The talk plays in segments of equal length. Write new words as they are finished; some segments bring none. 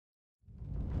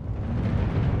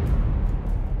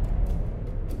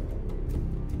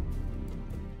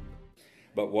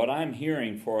But what I'm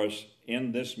hearing for us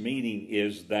in this meeting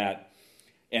is that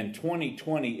in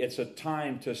 2020, it's a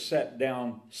time to set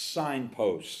down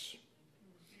signposts.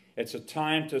 It's a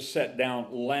time to set down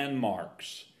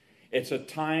landmarks. It's a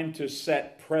time to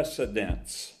set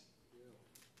precedents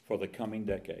for the coming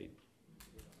decade.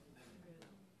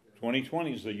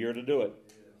 2020 is the year to do it.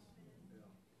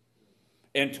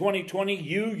 In 2020,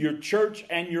 you, your church,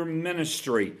 and your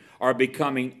ministry are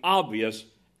becoming obvious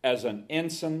as an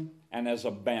ensign and as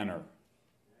a banner.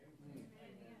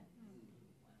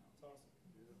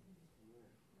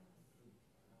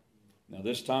 Now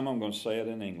this time I'm going to say it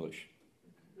in English.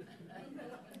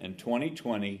 In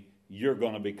 2020, you're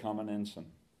going to become an ensign.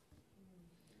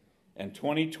 In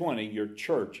 2020, your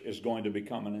church is going to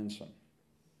become an ensign.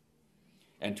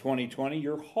 In 2020,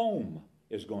 your home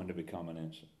is going to become an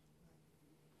ensign.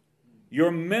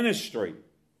 Your ministry,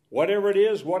 whatever it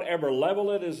is, whatever level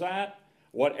it is at,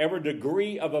 whatever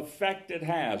degree of effect it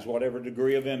has, whatever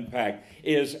degree of impact,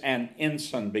 is an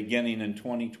ensign beginning in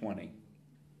 2020.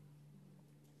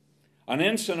 An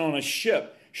ensign on a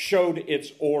ship showed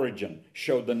its origin,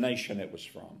 showed the nation it was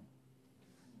from.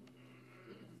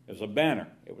 It was a banner.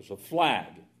 It was a flag.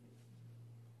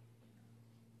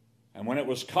 And when it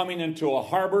was coming into a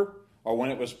harbor, or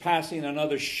when it was passing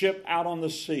another ship out on the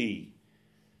sea,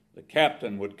 the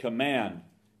captain would command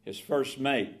his first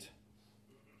mate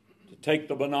to take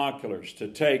the binoculars, to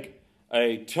take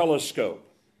a telescope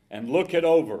and look it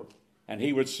over. And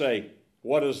he would say,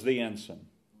 "What is the ensign?"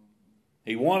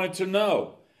 He wanted to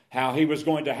know how he was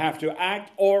going to have to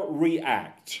act or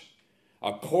react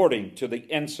according to the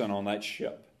ensign on that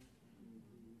ship.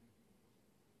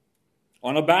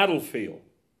 On a battlefield,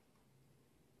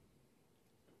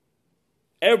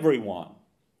 everyone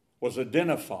was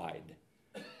identified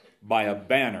by a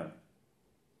banner.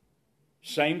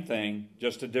 Same thing,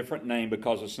 just a different name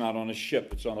because it's not on a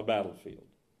ship, it's on a battlefield.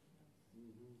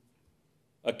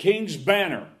 A king's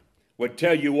banner would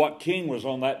tell you what king was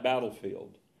on that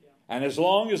battlefield. And as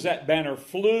long as that banner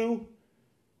flew,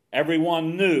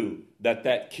 everyone knew that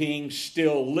that king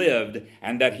still lived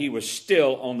and that he was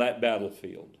still on that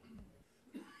battlefield.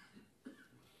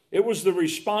 It was the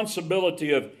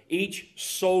responsibility of each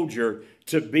soldier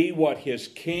to be what his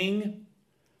king,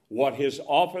 what his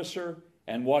officer,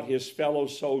 and what his fellow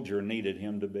soldier needed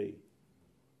him to be.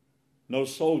 No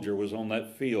soldier was on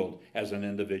that field as an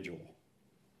individual.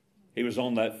 He was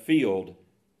on that field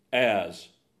as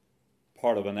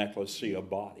part of an ecclesia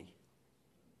body,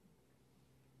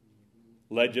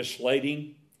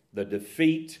 legislating the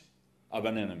defeat of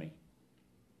an enemy.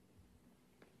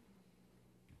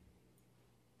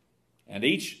 And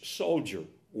each soldier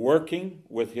working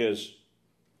with his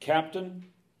captain,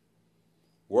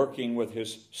 working with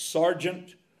his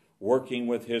sergeant, working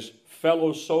with his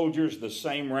fellow soldiers the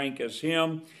same rank as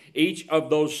him, each of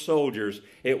those soldiers,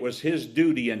 it was his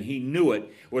duty, and he knew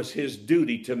it was his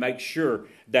duty to make sure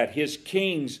that his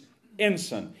king's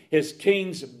ensign, his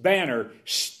king's banner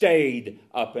stayed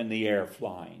up in the air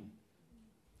flying.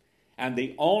 And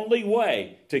the only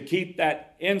way to keep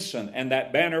that ensign and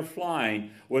that banner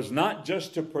flying was not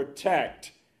just to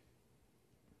protect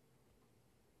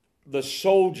the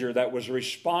soldier that was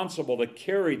responsible to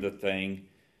carry the thing,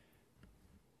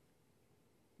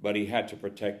 but he had to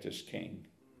protect his king.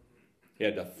 He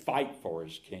had to fight for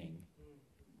his king.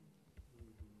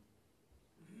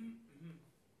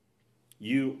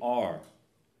 You are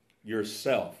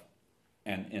yourself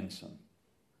an ensign.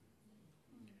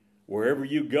 Wherever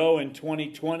you go in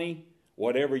 2020,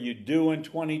 whatever you do in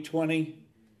 2020,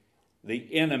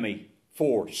 the enemy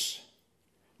force,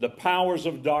 the powers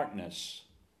of darkness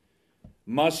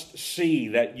must see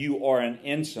that you are an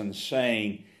ensign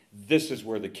saying, this is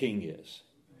where the king is.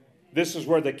 This is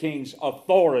where the king's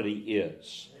authority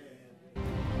is.